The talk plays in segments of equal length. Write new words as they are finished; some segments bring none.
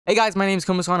Hey guys, my name is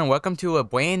Komasan and welcome to a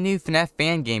brand new Fnaf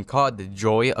fan game called The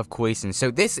Joy of Komasan. So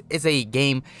this is a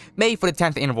game made for the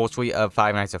 10th anniversary of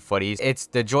Five Nights at Freddy's. It's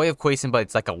The Joy of Komasan, but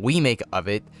it's like a remake of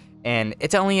it. And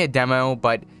it's only a demo,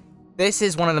 but this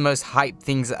is one of the most hyped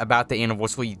things about the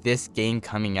anniversary, this game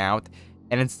coming out.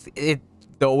 And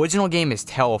the original game is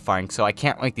terrifying, so I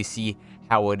can't wait to see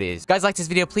how it is. If you guys like this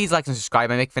video, please like and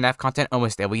subscribe. I make Fnaf content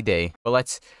almost every day. But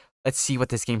let's see what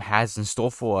this game has in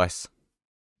store for us.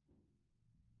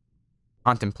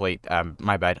 Contemplate,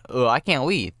 my bad. Oh, I can't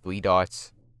read. 3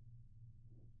 dots.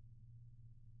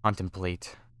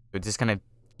 Contemplate. We're just gonna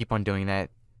keep on doing that.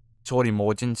 Short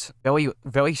emojis.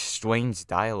 Very strange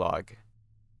dialogue.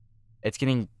 It's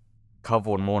getting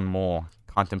covered more and more.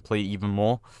 Contemplate even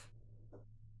more.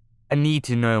 I need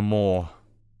to know more.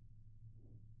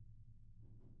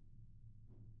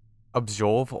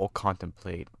 Observe or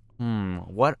contemplate?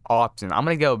 What option? I'm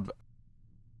gonna go...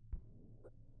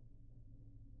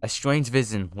 A strange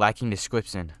vision, lacking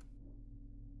description.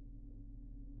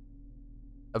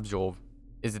 Absorb.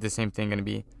 Is it the same thing gonna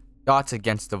be? Dots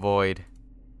against the void.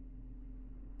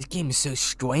 This game is so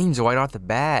strange right off the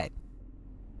bat.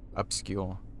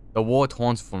 Obscure. The world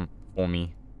haunts for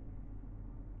me.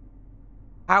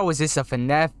 How is this a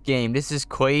Fnaf game? This is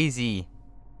crazy.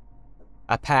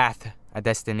 A path. A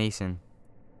destination.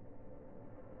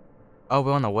 Oh,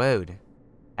 we're on the road.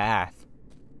 Path.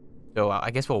 So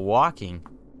I guess we're walking.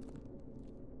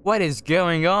 What is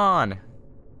going on?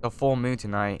 The full moon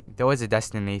tonight. There was a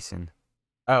destination.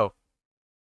 Oh.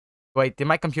 Wait, did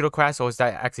my computer crash or is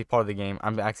that actually part of the game?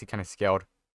 I'm actually kind of scared.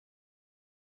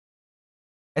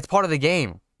 It's part of the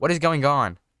game. What is going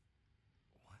on?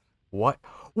 What?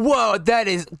 Whoa, that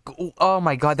is... Oh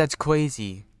my god, that's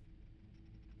crazy.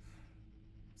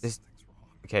 This...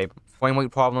 Okay, frame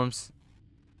rate problems.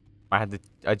 I had to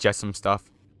adjust some stuff.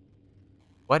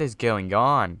 What is going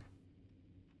on?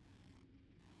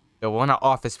 So we're in an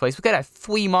office place. We got a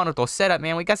 3 monitor setup,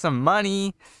 man. We got some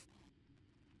money.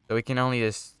 So we can only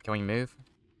just... Can we move?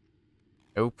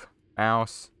 Nope.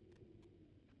 Mouse.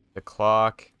 The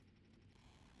clock.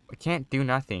 We can't do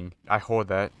nothing. I heard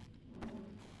that.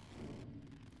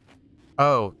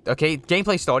 Oh, okay.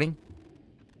 Gameplay starting.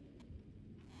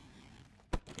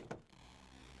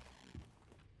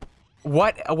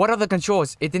 What are the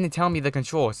controls? It didn't tell me the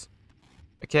controls.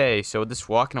 Okay, so just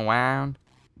walking around.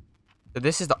 So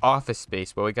this is the office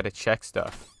space where we gotta check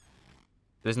stuff.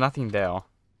 There's nothing there.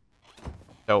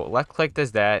 So left click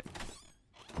does that.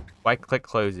 Right click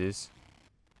closes.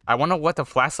 I wonder what the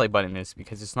flashlight button is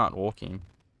because it's not working.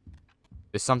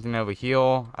 There's something over here.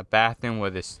 A bathroom where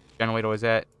this generator is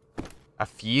at. A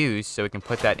fuse so we can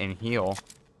put that in here.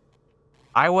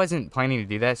 I wasn't planning to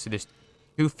do that, so there's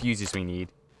 2 fuses we need.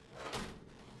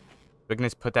 We can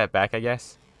just put that back, I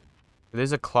guess.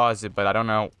 There's a closet, but I don't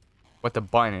know what the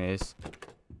button is.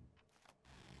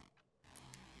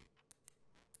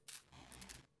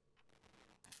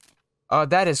 Oh,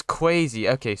 that is crazy.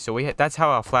 Okay, so that's how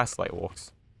our flashlight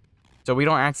works. So we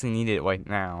don't actually need it right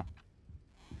now.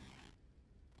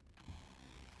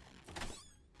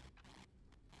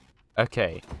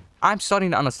 Okay. I'm starting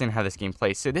to understand how this game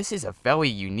plays. So this is a very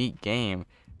unique game.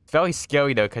 It's very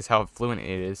scary though because how fluent it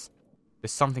is.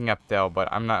 There's something up there, but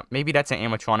I'm not... Maybe that's an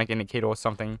animatronic indicator or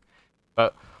something.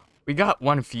 But we got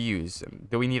 1 fuse.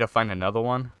 Do we need to find another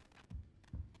one?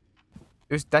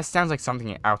 That sounds like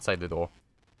something outside the door.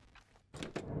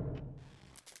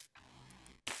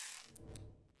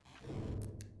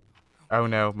 Oh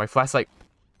no, my flashlight...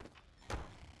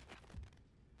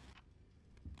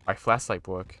 My flashlight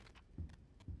broke.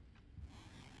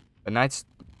 The night's...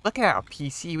 Look at our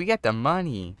PC, we got the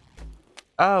money.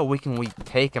 Oh, we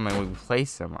take them and we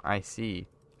replace them. I see.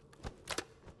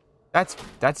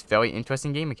 That's very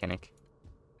interesting game mechanic.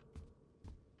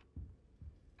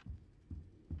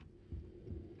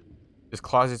 There's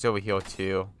closets over here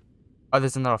too. Oh,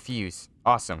 there's another fuse.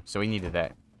 Awesome. So we needed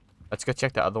that. Let's go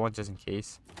check the other one just in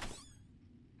case.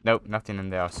 Nope, nothing in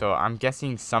there. So I'm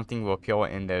guessing something will appear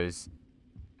in those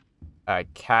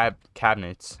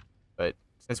cabinets. But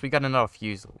since we got another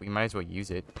fuse, we might as well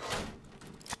use it.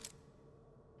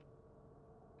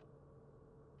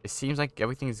 It seems like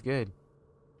everything's good.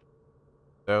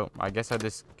 So, I guess I'll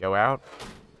just go out.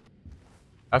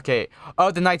 Okay.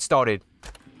 Oh, the night started.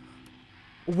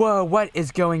 Whoa, what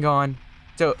is going on?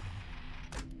 So,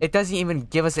 it doesn't even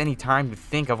give us any time to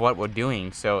think of what we're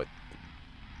doing. So, a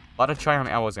lot of try and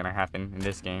error is going to happen in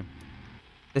this game.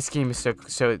 This game is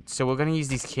so we're going to use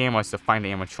these cameras to find the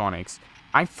animatronics.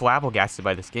 I'm flabbergasted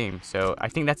by this game. So, I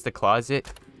think that's the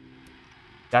closet.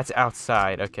 That's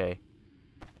outside. Okay.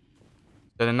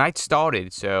 So the night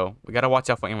started, so we gotta watch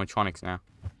out for animatronics now.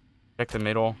 Check the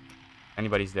middle.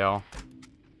 anybody's there.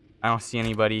 I don't see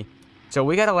anybody. So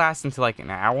we gotta last until like an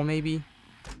hour maybe.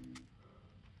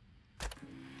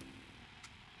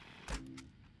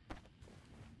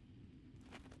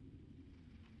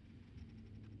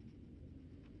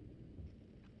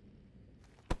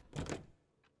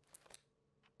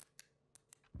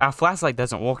 Our flashlight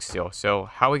doesn't work still, so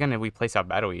how are we gonna replace our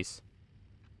batteries?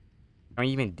 Can we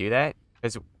even do that?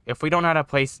 Because if we don't know how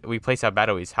to replace our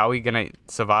batteries, how are we gonna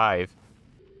survive?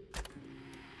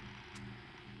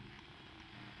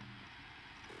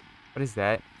 What is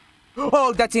that?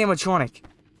 Oh, that's animatronic.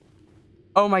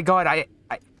 Oh my god,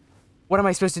 what am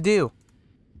I supposed to do?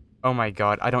 Oh my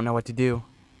god, I don't know what to do.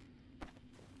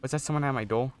 Was that someone at my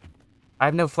door? I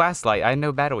have no flashlight, I have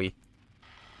no battery.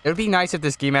 It would be nice if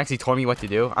this game actually told me what to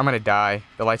do. I'm gonna die.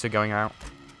 The lights are going out.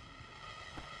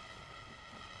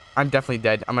 I'm definitely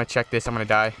dead. I'm gonna check this. I'm gonna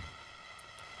die.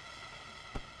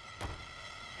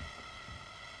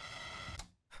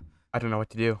 I don't know what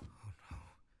to do.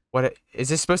 What is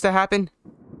this supposed to happen?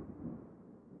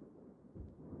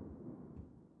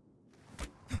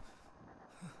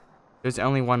 There's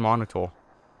only one monitor.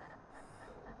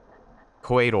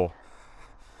 Coadal.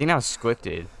 I think that was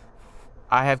scripted.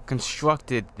 I have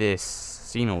constructed this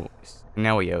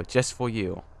scenario just for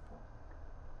you.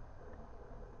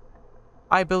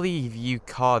 I believe you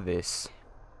call this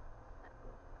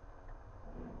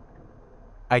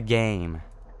a game.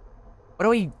 What are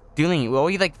we doing? Are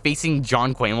we like facing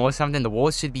John Quaymo or something? The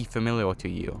walls should be familiar to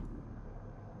you.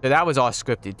 So that was all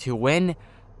scripted. To win,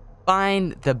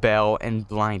 find the bell and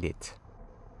blind it.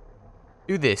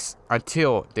 Do this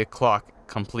until the clock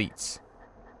completes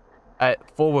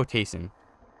at full rotation.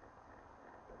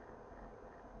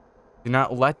 Do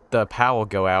not let the power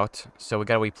go out, so we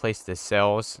gotta replace the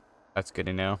cells. That's good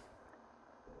to know.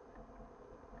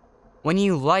 When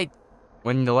the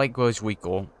light grows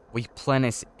weaker,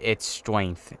 replenish its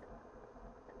strength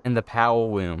in the power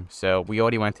room. So we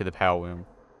already went to the power room.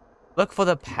 Look for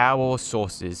the power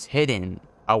sources hidden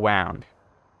around.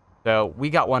 So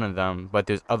we got one of them, but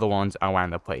there's other ones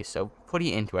around the place. So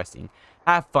pretty interesting.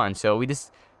 Have fun. So we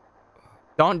just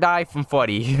don't die from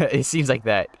 40. It seems like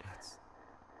that.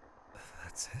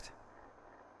 That's it.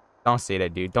 Don't say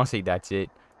that, dude. Don't say that's it.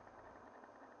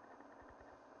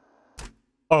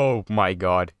 Oh my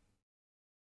god.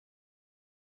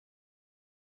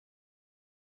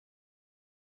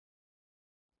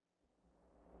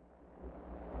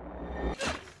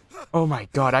 Oh my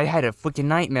god, I had a freaking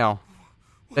nightmare.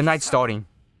 The night's starting.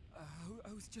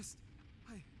 I was just...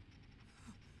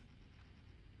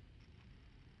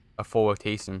 A full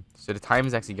rotation. So the time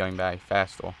is actually going by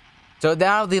faster. So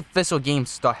now the official game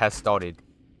has started.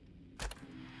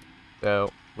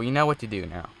 So we know what to do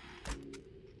now.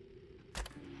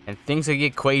 And things will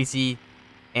get crazy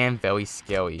and very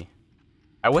scary.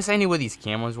 I wish I knew where these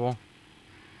cameras were.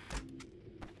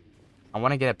 I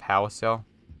want to get a power cell.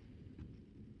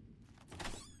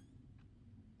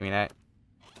 Give me that.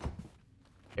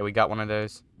 Okay, we got one of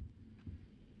those.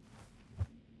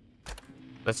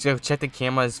 Let's go check the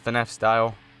cameras Fnaf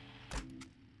style.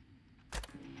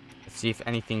 Let's see if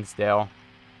anything's there.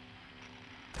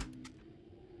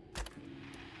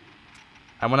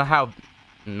 I wonder how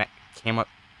camera...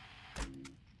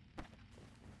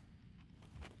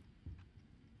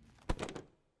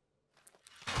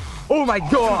 Oh my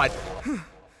god!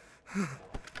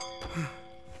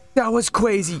 That was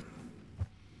crazy.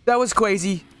 That was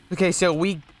crazy. Okay, so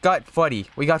we got Fuddy.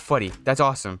 We got Fuddy. That's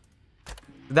awesome.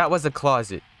 That was the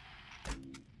closet.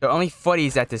 There are only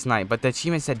Fuddies at this night, but the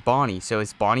achievement said Bonnie. So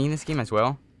is Bonnie in this game as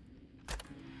well?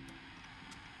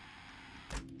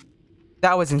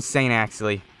 That was insane,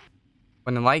 actually.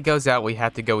 When the light goes out, we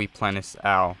have to go replenish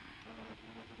our...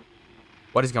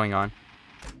 What is going on?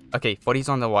 Okay, Fuddy's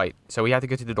on the white, so we have to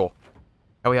go to the door.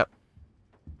 Hurry up.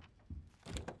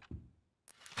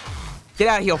 Get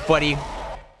out of here, Fuddy.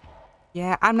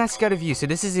 Yeah, I'm not scared of you, so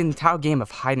this is an entire game of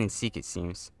hide and seek, it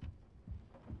seems.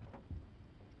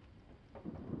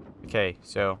 Okay,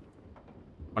 so...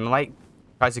 When the light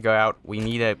tries to go out, we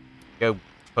need to go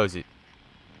close it.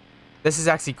 This is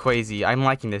actually crazy. I'm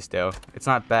liking this, though. It's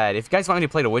not bad. If you guys want me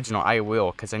to play the original, I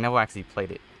will, because I never actually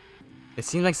played it. It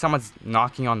seems like someone's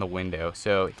knocking on the window,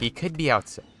 so he could be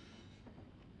outside.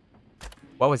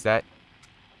 What was that?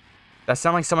 That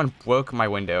sounded like someone broke my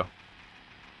window.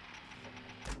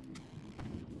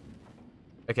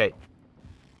 Okay.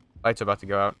 Lights are about to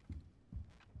go out.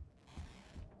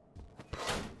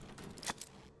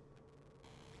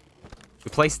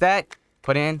 Replace that.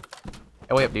 Put in.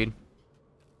 Oh, wait up, dude.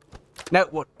 No,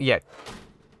 what? Yeah.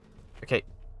 Okay.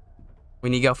 We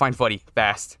need to go find Fuddy.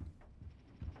 Fast.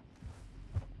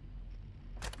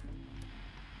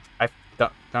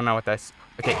 Don't know what that's...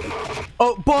 Okay.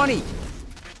 Oh, Bonnie!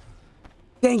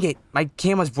 Dang it! My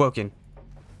camera's broken.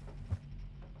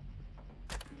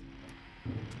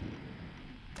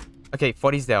 Okay,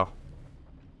 40's there.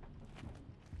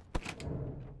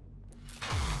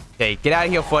 Okay, get out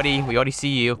of here, 40. We already see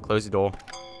you. Close the door.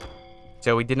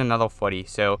 So we did another 40.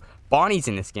 So Bonnie's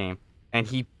in this game. And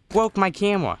he broke my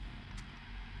camera.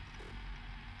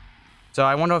 So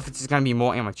I wonder if it's going to be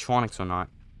more animatronics or not.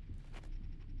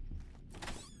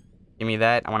 Give me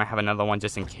that. I want to have another one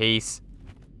just in case.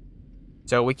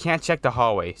 So we can't check the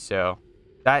hallway. So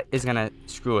that is going to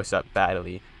screw us up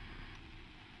badly.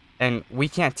 And we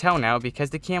can't tell now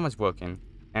because the camera's broken.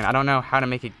 And I don't know how to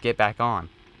make it get back on.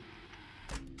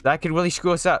 That could really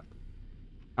screw us up.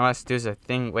 Unless there's a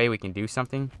way we can do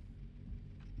something.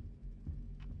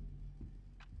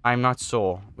 I'm not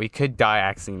sure. We could die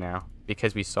actually now.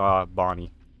 Because we saw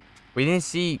Bonnie. We didn't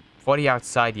see 40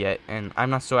 outside yet. And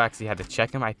I'm not sure actually how to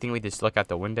check him. I think we just look out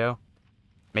the window.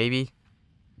 Maybe.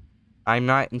 I'm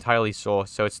not entirely sure.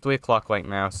 So it's 3 o'clock right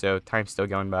now. So time's still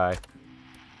going by.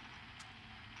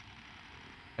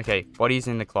 Okay, 40's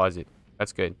in the closet.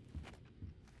 That's good.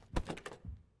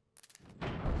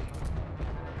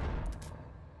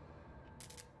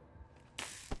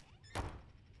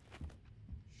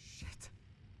 Shit.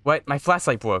 What? My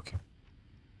flashlight broke.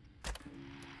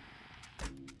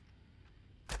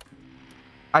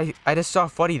 I just saw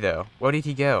 40 though. Where did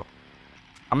he go?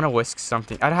 I'm gonna whisk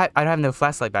something. I don't have no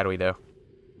flashlight battery though.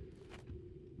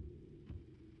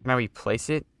 Can I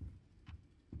replace it?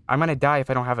 I'm gonna die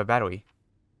if I don't have a battery.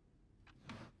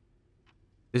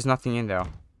 There's nothing in there.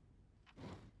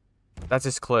 That's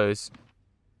just closed.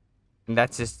 And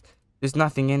that's just... There's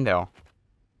nothing in there.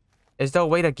 Is there a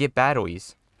way to get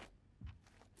batteries?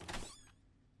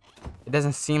 It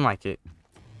doesn't seem like it.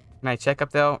 Can I check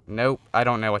up there? Nope. I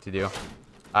don't know what to do.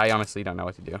 I honestly don't know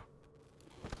what to do.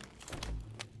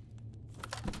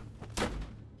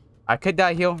 I could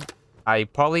die here. I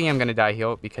probably am gonna die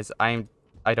here because I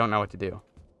don't know what to do.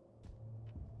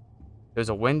 There's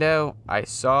a window. I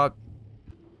saw...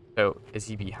 So, is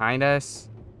he behind us?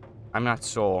 I'm not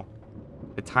sure.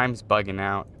 The time's bugging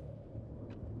out.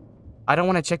 I don't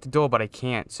want to check the door, but I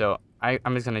can't. So,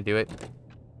 I'm just going to do it.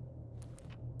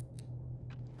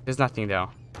 There's nothing,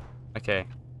 though. Okay.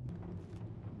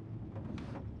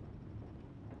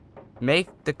 Make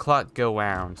the clock go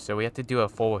round. So, we have to do a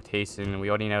full rotation. We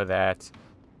already know that.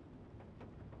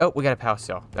 Oh, we got a power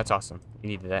cell. That's awesome.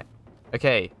 We needed that.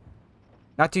 Okay.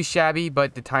 Not too shabby,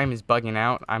 but the time is bugging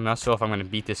out. I'm not sure if I'm going to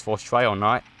beat this first try or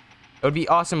not. It would be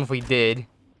awesome if we did.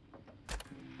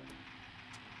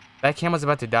 That camera's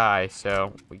about to die,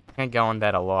 so we can't go on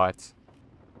that a lot.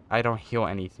 I don't heal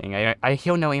anything. I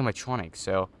heal no animatronics,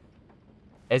 so...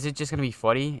 Is it just going to be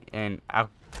 40? And I'll...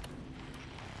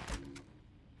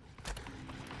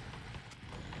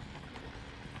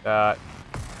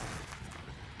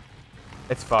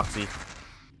 It's Foxy.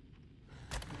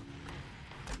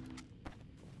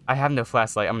 I have no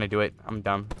flashlight. I'm gonna do it. I'm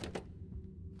dumb.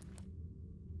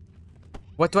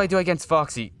 What do I do against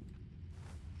Foxy?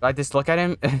 Do I just look at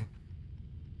him?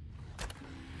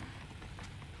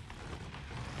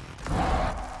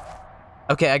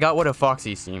 Okay, I got what a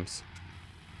Foxy seems.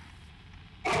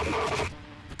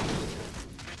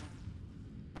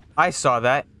 I saw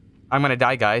that. I'm gonna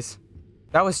die, guys.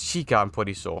 That was Chica, I'm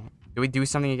pretty sure. Do we do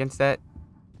something against that?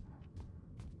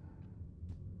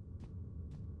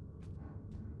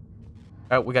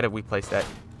 Oh, we gotta replace that.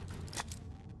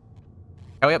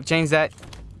 Oh, yep, change that.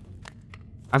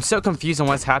 I'm so confused on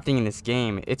what's happening in this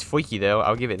game. It's freaky, though.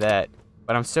 I'll give it that.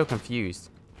 But I'm so confused.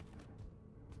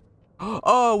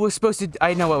 Oh, we're supposed to...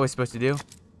 I know what we're supposed to do.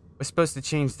 We're supposed to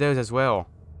change those as well.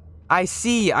 I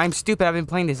see. I'm stupid. I've been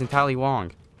playing this entirely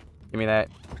wrong. Give me that.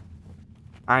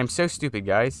 I'm so stupid,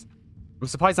 guys. I'm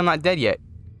surprised I'm not dead yet.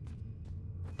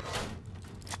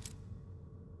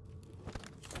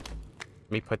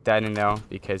 Let me put that in there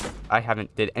because I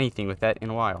haven't did anything with that in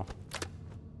a while.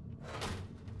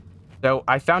 So,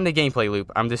 I found the gameplay loop.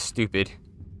 I'm just stupid.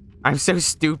 I'm so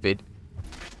stupid.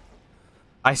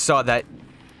 I saw that.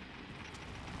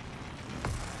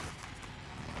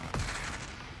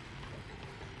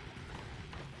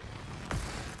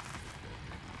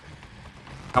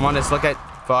 Come on, let's look at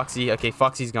Foxy. Okay,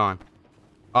 Foxy's gone.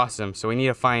 Awesome. So we need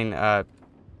to find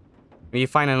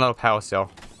another power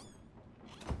cell.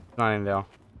 Not in there.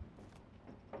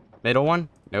 Middle one?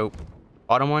 Nope.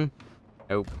 Bottom one?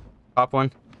 Nope. Top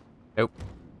one? Nope.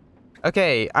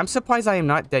 Okay, I'm surprised I am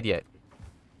not dead yet.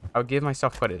 I'll give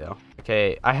myself credit though.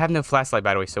 Okay, I have no flashlight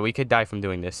battery, so we could die from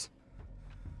doing this.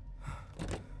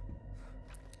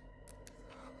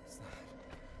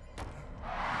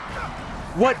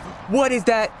 What? What is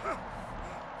that?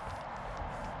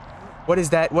 What is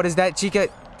that? What is that, Chica?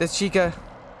 That's Chica.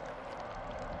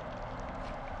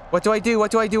 What do I do?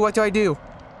 What do I do? What do I do?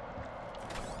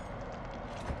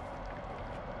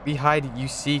 We hide, you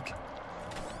seek.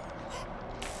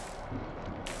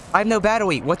 I have no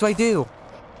battery. What do I do?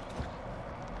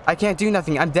 I can't do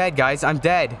nothing. I'm dead, guys. I'm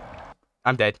dead.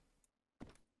 I'm dead.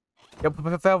 Yo,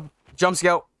 jump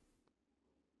scale.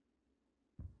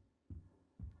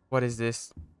 What is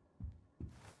this?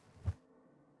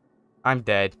 I'm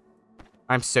dead.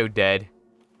 I'm so dead.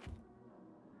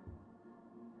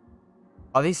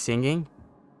 Are they singing?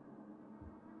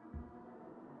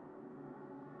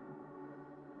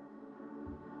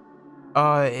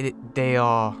 They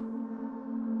are.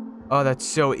 Oh, that's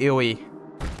so eerie.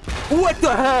 What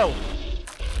the hell?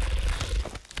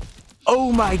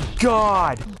 Oh my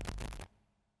god!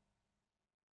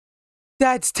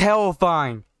 That's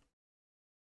terrifying.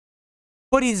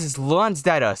 What is this lunged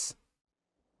at us?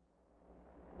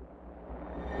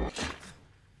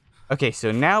 Okay,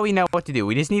 so now we know what to do.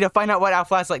 We just need to find out what our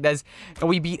flashlight does, and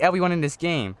we beat everyone in this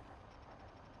game.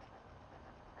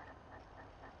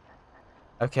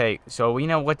 Okay, so we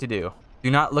know what to do.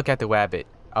 Do not look at the rabbit.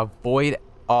 Avoid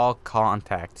all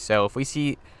contact. So if we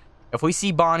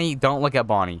see Bonnie, don't look at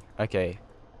Bonnie. Okay.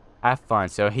 Have fun.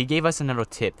 So he gave us another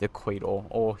tip, the cradle,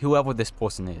 or whoever this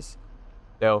person is.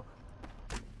 So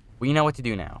we know what to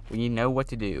do now. We know what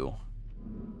to do.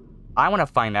 I want to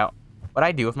find out what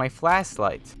I do with my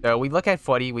flashlight. So we look at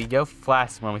Freddy, we go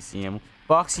flash when we see him.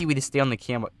 Foxy, we just stay on the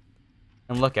camera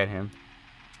and look at him.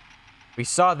 We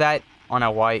saw that on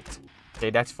our white. Okay,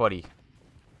 that's Freddy. So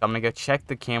I'm gonna go check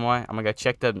the camera. I'm gonna go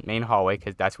check the main hallway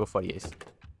because that's where Freddy is.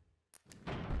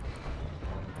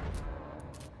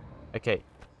 Okay,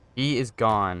 he is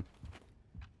gone.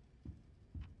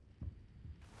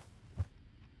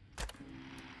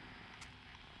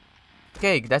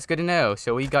 Okay, that's good to know.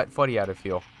 So we got Freddy out of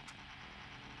here.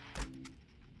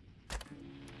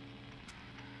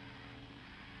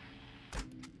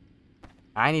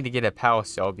 I need to get a power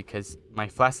cell because my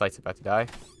flashlight's about to die.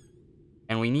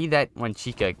 And we need that when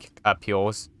Chica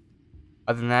appeals.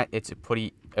 Other than that, it's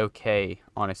pretty okay,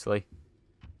 honestly.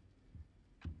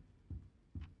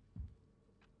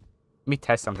 Let me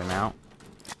test something out.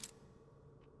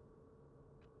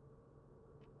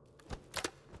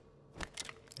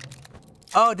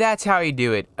 Oh, that's how you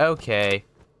do it. Okay.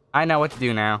 I know what to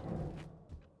do now.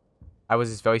 I was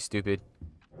just very stupid.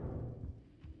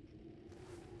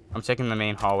 I'm checking the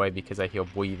main hallway because I hear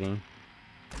breathing.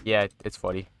 Yeah, it's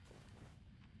 40.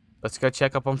 Let's go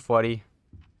check up on 40.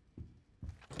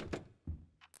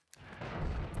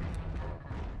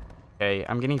 Okay,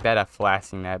 I'm getting better at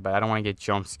flashing that, but I don't want to get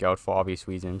jump scared for obvious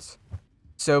reasons.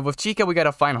 So with Chica, we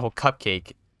gotta find a whole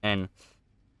cupcake, and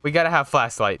we gotta have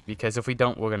flashlight because if we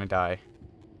don't, we're gonna die.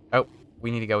 Oh,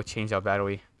 we need to go change our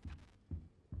battery.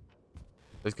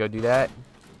 Let's go do that.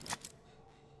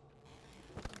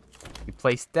 We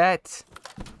place that.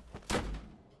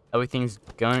 Everything's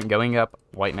going up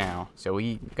right now. So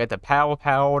we got the power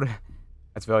powered.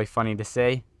 That's very funny to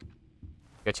say.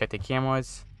 Go check the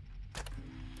cameras.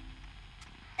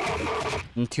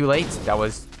 And too late. That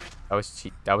was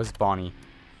Bonnie.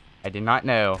 I did not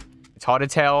know. It's hard to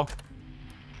tell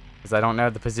because I don't know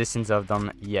the positions of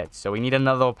them yet. So we need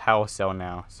another power cell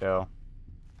now. So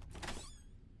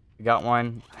we got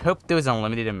one. I hope there was an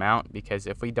unlimited amount because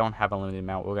if we don't have a limited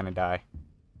amount, we're gonna die.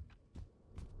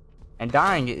 And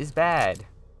dying is bad.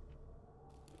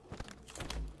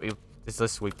 We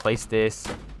place this.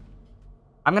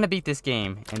 I'm gonna beat this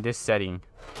game in this sitting.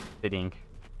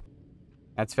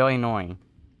 That's very annoying.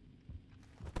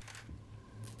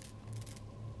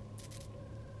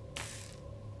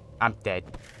 I'm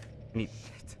dead.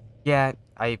 Yeah,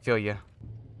 I feel you.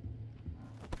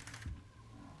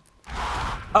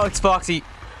 Oh, it's Foxy.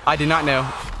 I did not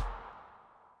know.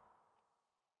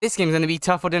 This game's gonna be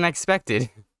tougher than I expected.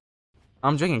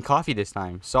 I'm drinking coffee this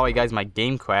time. Sorry guys, my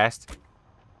game crashed.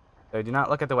 So do not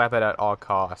look at the weapon at all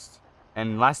costs.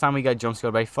 And last time we got jump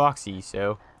scared by Foxy,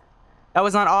 so that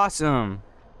was not awesome.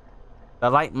 The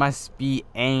light must be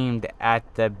aimed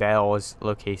at the bell's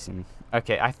location.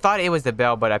 Okay, I thought it was the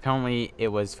bell, but apparently it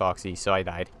was Foxy, so I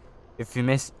died. If you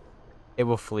miss, it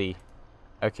will flee.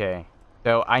 Okay,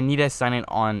 so I need to sign it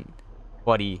on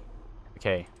Buddy.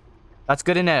 Okay, that's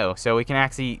good to know. So we can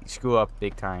actually screw up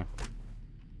big time.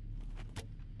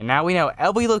 And now we know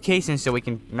every location, so we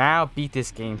can now beat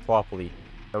this game properly.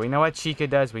 So we know what Chica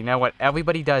does. We know what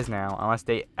everybody does now, unless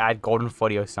they add golden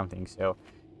footy or something. So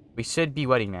we should be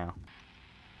ready now.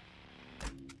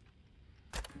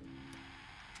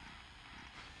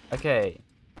 Okay.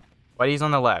 Buddy's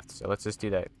on the left, so let's just do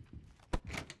that.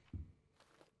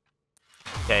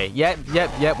 Okay,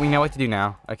 yep, we know what to do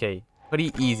now. Okay,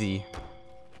 pretty easy.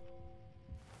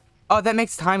 Oh, that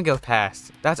makes time go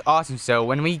fast. That's awesome. So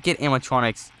when we get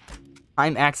animatronics,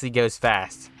 time actually goes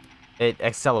fast. It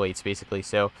accelerates, basically.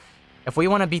 So if we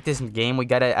want to beat this game, we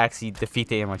gotta actually defeat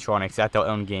the animatronics at their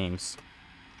own games.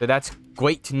 So that's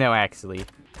great to know, actually.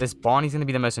 This Bonnie's gonna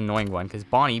be the most annoying one, because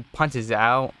Bonnie punches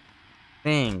out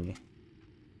thing.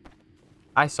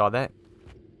 I saw that.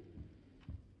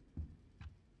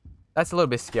 That's a little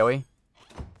bit scary.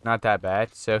 Not that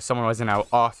bad. So someone was in our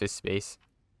office space.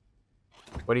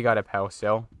 What do you got at power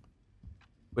cell?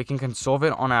 We can conserve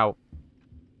it on our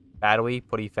battery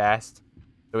pretty fast.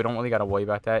 So we don't really gotta worry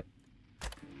about that.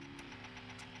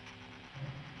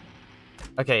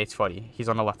 Okay, it's Freddy. He's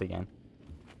on the left again.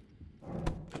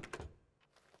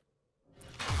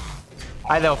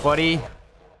 Hi there, Freddy.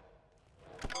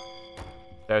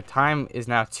 So time is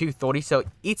now 2:30. So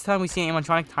each time we see an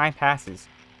animatronic, time passes.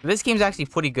 This game's actually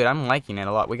pretty good. I'm liking it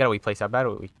a lot. We gotta replace our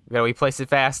battery. We gotta replace it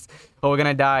fast, or we're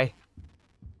gonna die.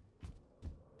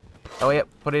 Oh, yep,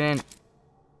 put it in.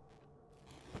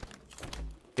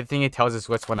 Good thing it tells us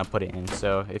which one to put it in.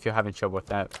 So if you're having trouble with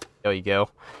that, there you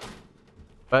go.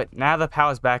 But now the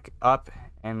power's back up,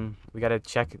 and we gotta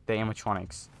check the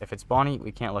animatronics. If it's Bonnie,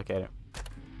 we can't look at it.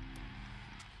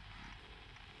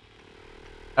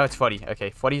 Oh, it's Freddy. Okay,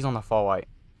 Freddy's on the far right.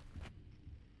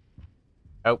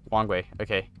 Oh, wrong way.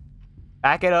 Okay.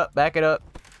 Back it up, back it up.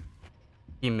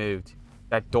 He moved.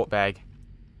 That dirt bag.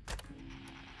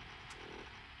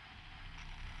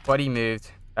 Freddy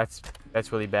moved. That's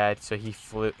really bad. So he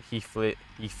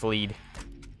fleed.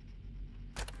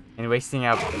 And wasting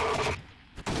out.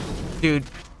 Dude,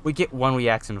 we get one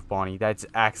reaction with Bonnie. That's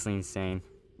actually insane.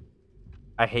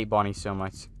 I hate Bonnie so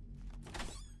much.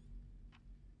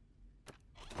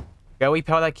 Gotta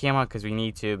repower that camera because we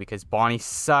need to, because Bonnie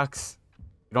sucks.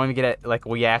 We don't even get a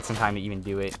reaction time to even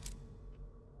do it.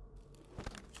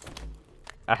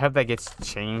 I hope that gets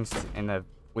changed in the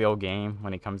real game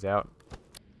when it comes out.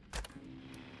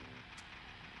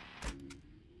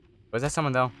 Was that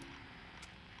someone though?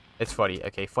 It's Freddy.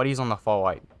 Okay, Freddy's on the far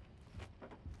right.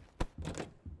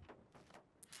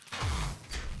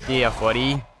 Yeah,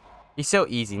 Freddy. He's so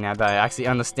easy now that I actually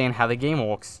understand how the game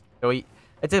works. So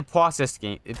it's a process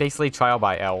game. It's basically trial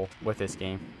by error with this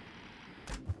game.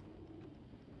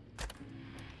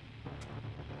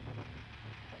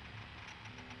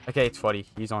 Okay, it's Freddy.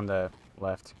 He's on the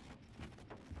left.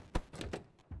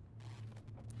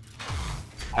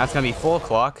 Now it's gonna be 4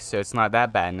 o'clock, so it's not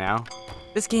that bad now.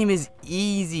 This game is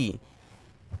easy.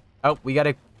 Oh, we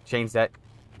gotta change that.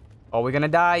 Oh, we're gonna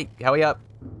die. Hurry up.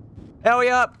 Hurry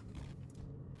up!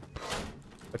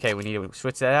 Okay, we need to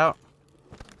switch that out.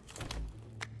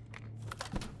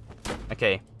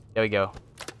 Okay, there we go.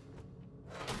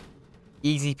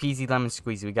 Easy peasy lemon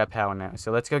squeezy. We got power now.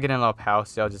 So let's go get in a little power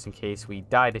cell just in case we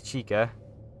die to Chica.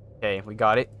 Okay, we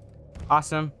got it.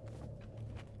 Awesome.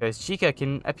 Because Chica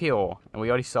can appear, and we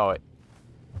already saw it.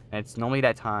 And it's normally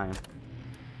that time.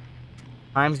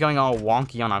 Time's going all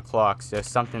wonky on our clock, so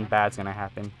something bad's gonna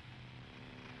happen.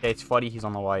 Okay, it's Freddy. He's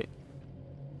on the right.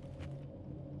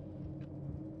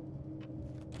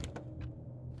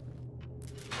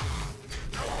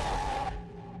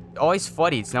 Always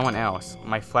Freddy, it's no one else.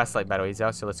 My flashlight battery is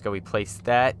out, so let's go replace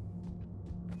that.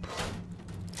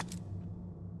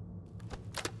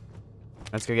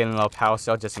 Let's go get in a little power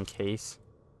cell just in case.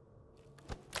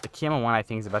 The camera one, I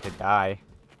think, is about to die.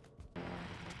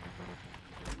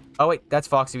 Oh, wait, that's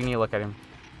Foxy. We need to look at him.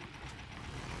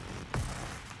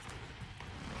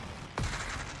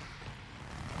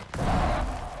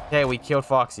 Okay, we killed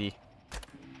Foxy.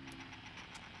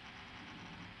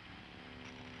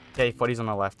 Okay, Freddy's on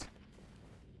the left.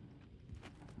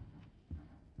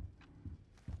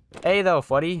 Hey, though,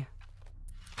 Freddy.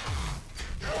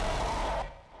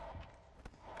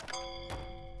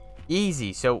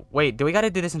 Easy. So, wait, do we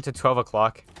gotta do this until 12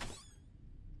 o'clock?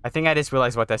 I think I just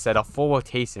realized what that said. A full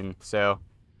rotation. So,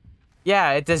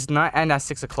 yeah, it does not end at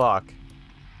 6 o'clock.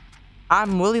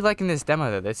 I'm really liking this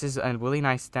demo, though. This is a really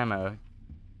nice demo.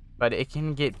 But it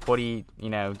can get pretty, you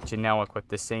know, generic with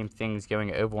the same things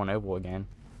going over and over again.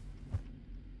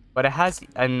 But it has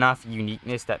enough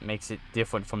uniqueness that makes it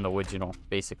different from the original,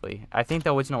 basically. I think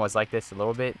the original was like this a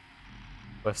little bit,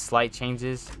 with slight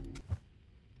changes.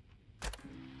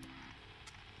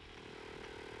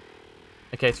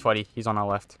 Okay, it's Freddy. He's on our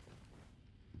left.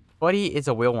 Freddy is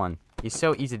a real one. He's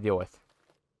so easy to deal with.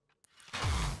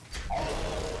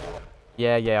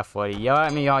 Yeah, Freddy. Yell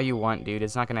at me all you want, dude.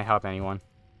 It's not going to help anyone.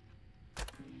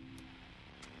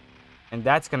 And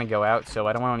that's going to go out, so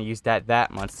I don't want to use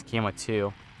that much. The camera,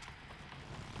 too.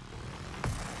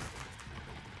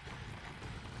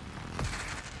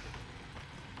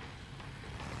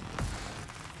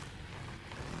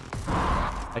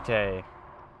 Okay.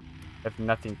 If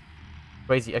nothing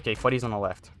crazy. Okay, Fuddy's on the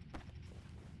left.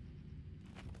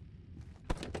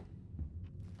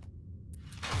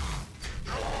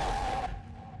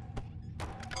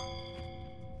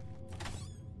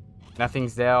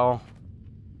 Nothing's there.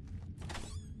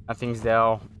 Nothing's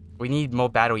there. We need more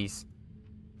batteries.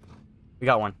 We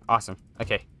got one. Awesome.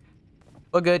 Okay.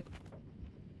 We're good.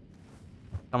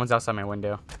 Someone's outside my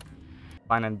window.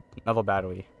 Find another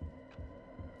battery.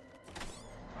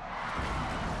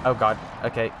 Oh god.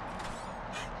 Okay.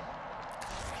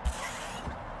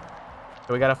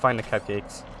 So we gotta find the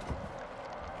cupcakes.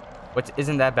 Which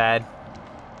isn't that bad.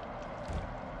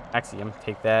 Actually, I'm gonna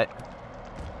take that.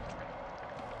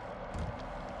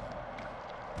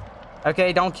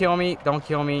 Okay, don't kill me. Don't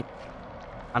kill me.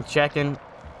 I'm checking.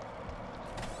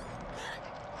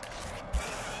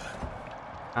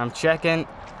 I'm checking.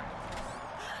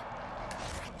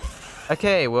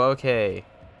 Okay, well, okay.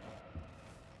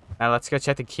 Now let's go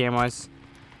check the cameras.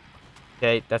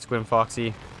 Okay, that's Grim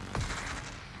Foxy.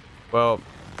 Well,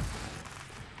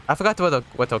 I forgot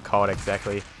what they're called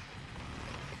exactly.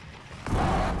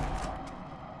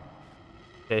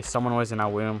 Okay, someone was in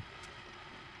our room.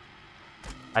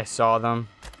 I saw them.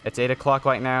 It's 8 o'clock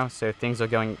right now, so things are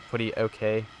going pretty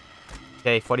okay.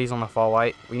 Okay, Footy's on the far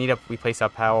right. We need to replace our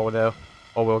power, though,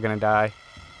 or we're gonna die.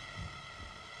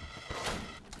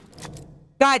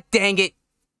 God dang it!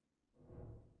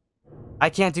 I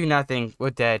can't do nothing.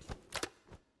 We're dead.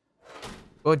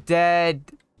 We're dead.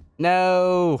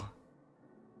 No!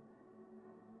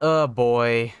 Oh,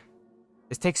 boy.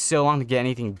 This takes so long to get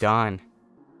anything done.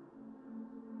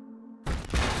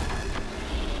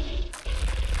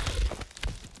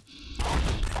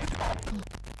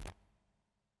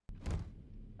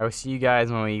 I will see you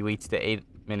guys when we reach the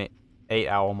 8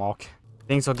 hour mark.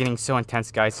 Things are getting so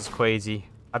intense, guys. It's crazy.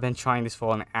 I've been trying this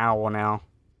for an hour now.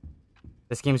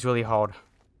 This game's really hard.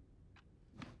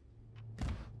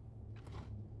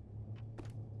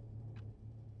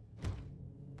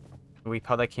 When we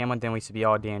put that camera, then we should be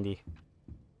all dandy.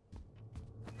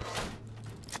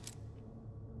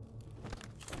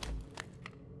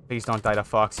 Please don't die to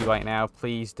Foxy right now.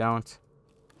 Please don't.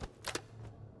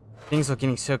 Things are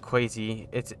getting so crazy.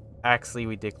 It's actually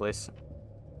ridiculous.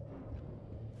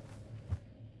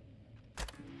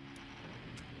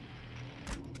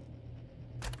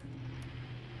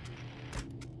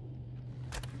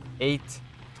 Eight.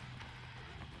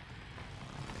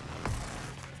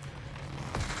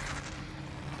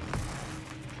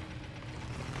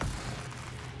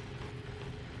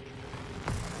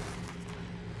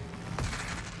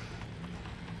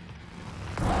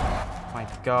 My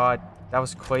God, that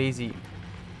was crazy.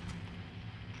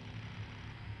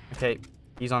 Okay,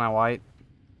 he's on our white.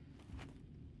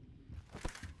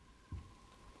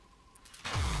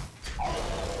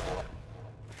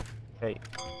 Okay,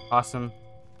 awesome.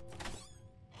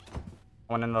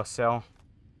 One in the cell.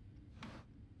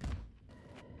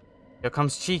 Here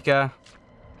comes Chica.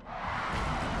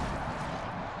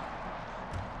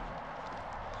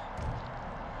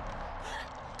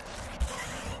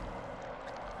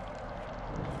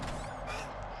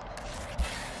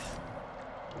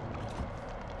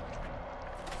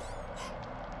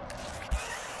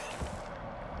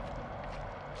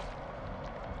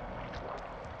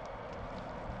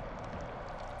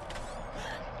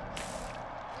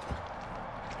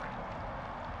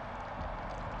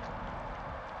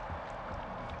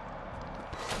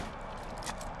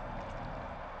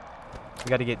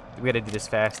 We gotta do this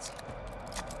fast.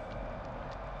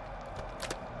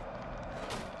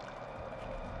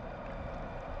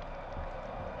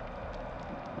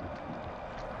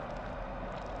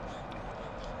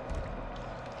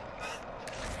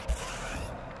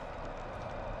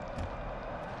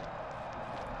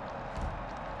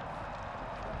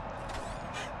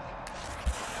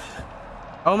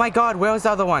 Oh my God, where was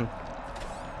the other one?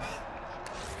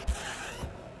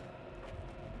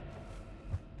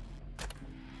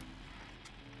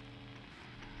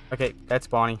 Okay, that's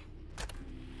Bonnie.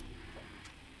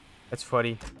 That's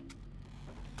Footy.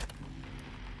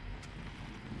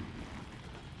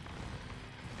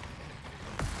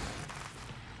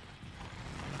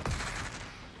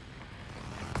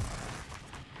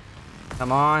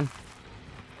 Come on.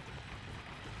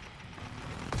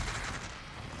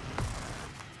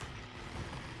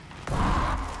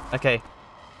 Okay.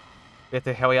 We have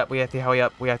to hurry up. We have to hurry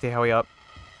up. We have to hurry up.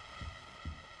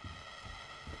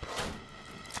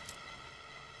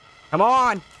 Come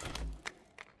on!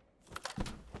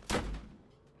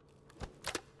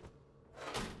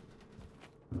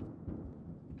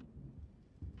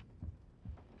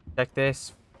 Check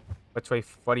this. Which way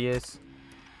Footy is.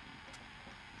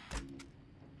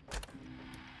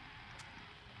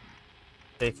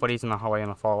 Okay, Footy's in the hallway on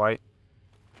the far right.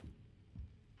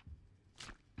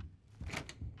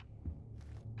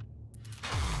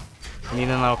 I need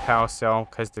another power cell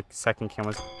because the third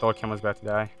camera's about to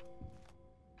die.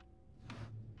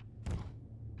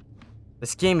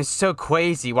 This game is so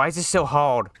crazy. Why is it so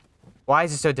hard? Why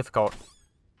is it so difficult?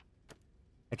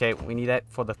 Okay, we need that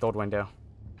for the third window.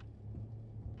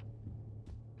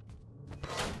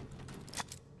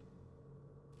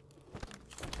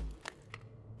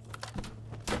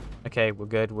 Okay, we're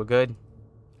good. We're good.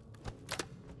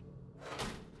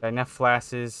 Got enough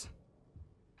flashes.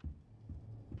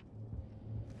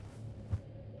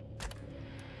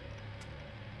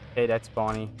 Okay, that's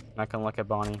Bonnie. Not gonna look at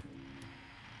Bonnie.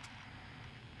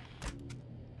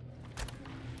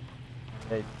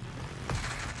 Okay.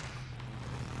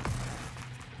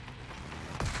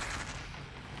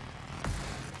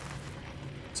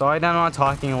 Sorry that I'm not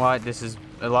talking a lot. This is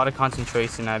a lot of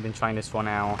concentration. I've been trying this for an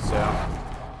hour, so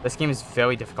this game is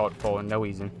very difficult for no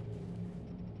reason.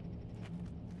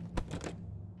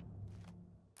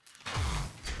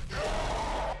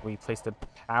 We place the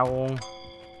power.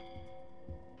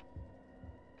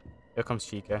 Here comes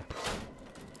Chica.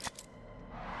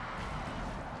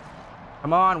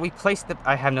 Come on, we placed the...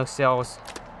 I have no cells.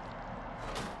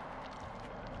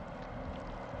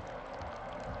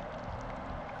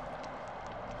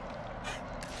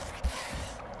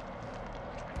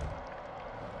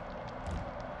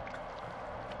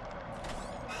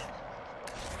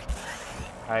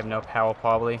 I have no power,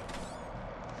 probably.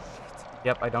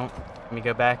 Yep, I don't. Let me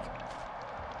go back.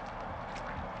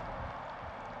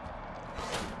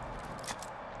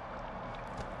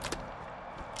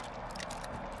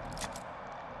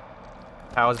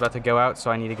 Power's about to go out, so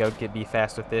I need to go be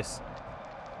fast with this.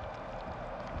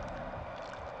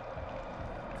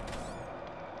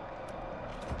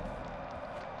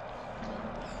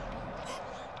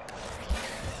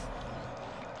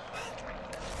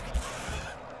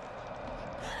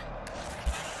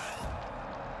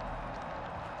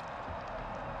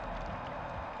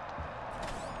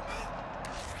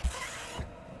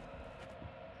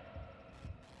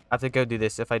 I have to go do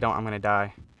this. If I don't, I'm gonna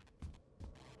die.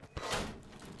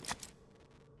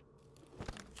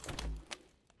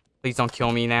 Please don't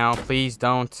kill me now. Please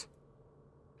don't.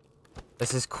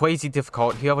 This is crazy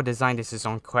difficult. Whoever designed this is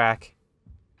on crack.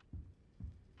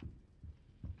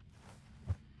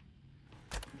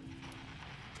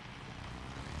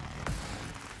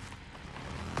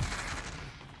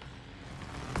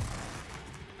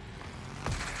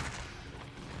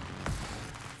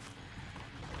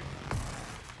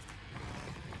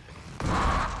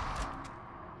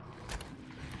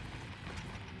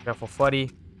 Careful, Fuddy.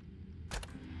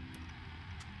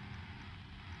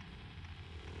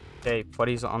 Okay,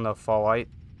 Fuddy's on the far right.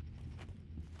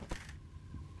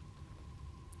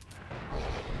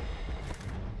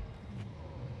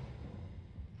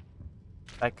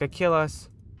 That could kill us.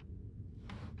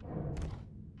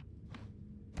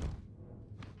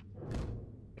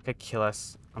 It could kill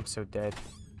us. I'm so dead.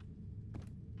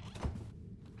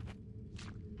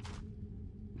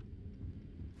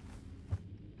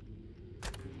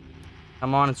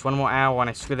 Come on, it's one more hour and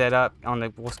I screwed that up on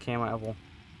the worst camera ever.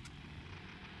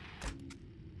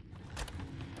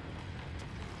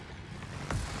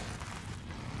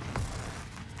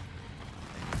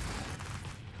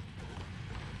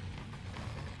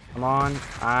 Come on,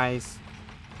 eyes.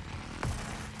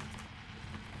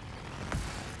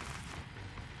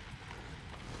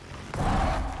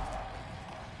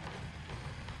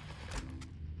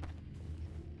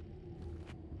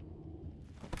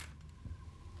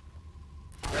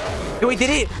 We did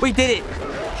it! We did it!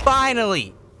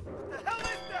 Finally!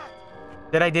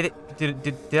 Did I did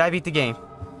it? Did I beat the game?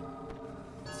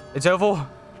 It's over?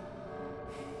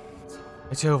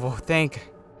 It's over. Thank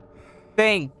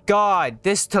God.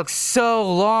 This took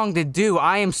so long to do.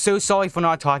 I am so sorry for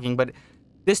not talking, but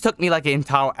this took me like an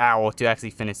entire hour to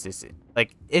actually finish this.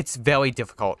 Like, it's very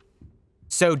difficult.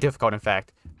 So difficult, in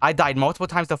fact. I died multiple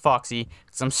times to Foxy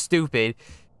because I'm stupid.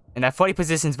 And that 40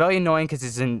 position is very annoying because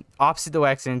it's in opposite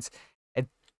directions. And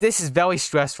this is very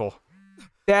stressful.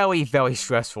 Very, very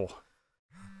stressful.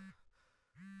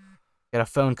 Got a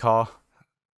phone call.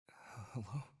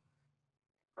 Hello?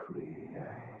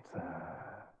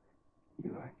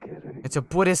 It's a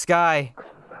Buddhist guy.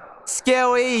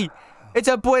 Scary! It's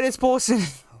a Buddhist person.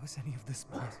 How is any of this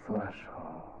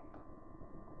possible?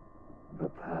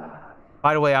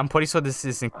 By the way, I'm pretty sure this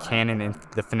isn't canon in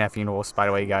the Fnaf universe, by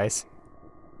the way, guys.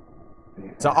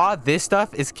 So all this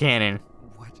stuff is canon.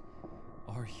 What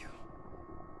are you?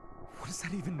 What does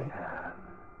that even mean?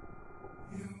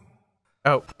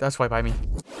 Oh, that's right by me.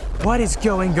 What is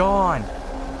going on?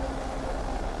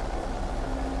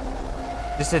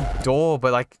 just a door,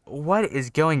 but like, what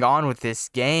is going on with this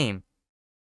game?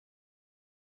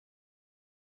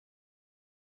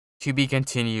 To be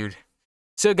continued.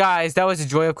 So guys, that was the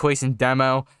Joy of Komasan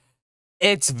demo.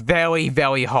 It's very,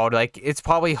 very hard. Like, it's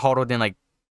probably harder than like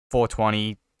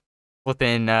 420.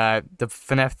 Flipping the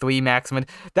Fnaf 3 maximum.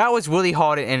 That was really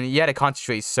hard, and you had to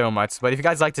concentrate so much. But if you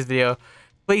guys liked this video,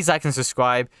 please like and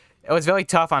subscribe. It was very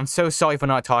tough. I'm so sorry for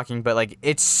not talking, but like,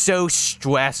 it's so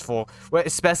stressful,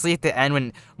 especially at the end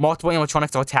when multiple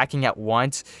animatronics are attacking at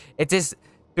once. It just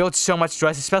builds so much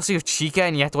stress, especially with Chica,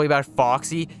 and you have to worry about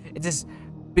Foxy. It just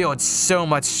builds so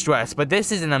much stress. But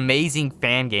this is an amazing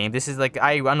fan game. This is like,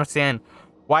 I understand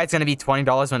why it's going to be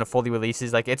 $20 when it fully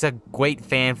releases. Like, it's a great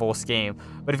fan-force game.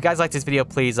 But if you guys like this video,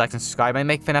 please like and subscribe. I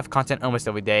make Fnaf content almost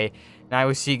every day, and I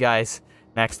will see you guys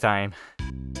next time.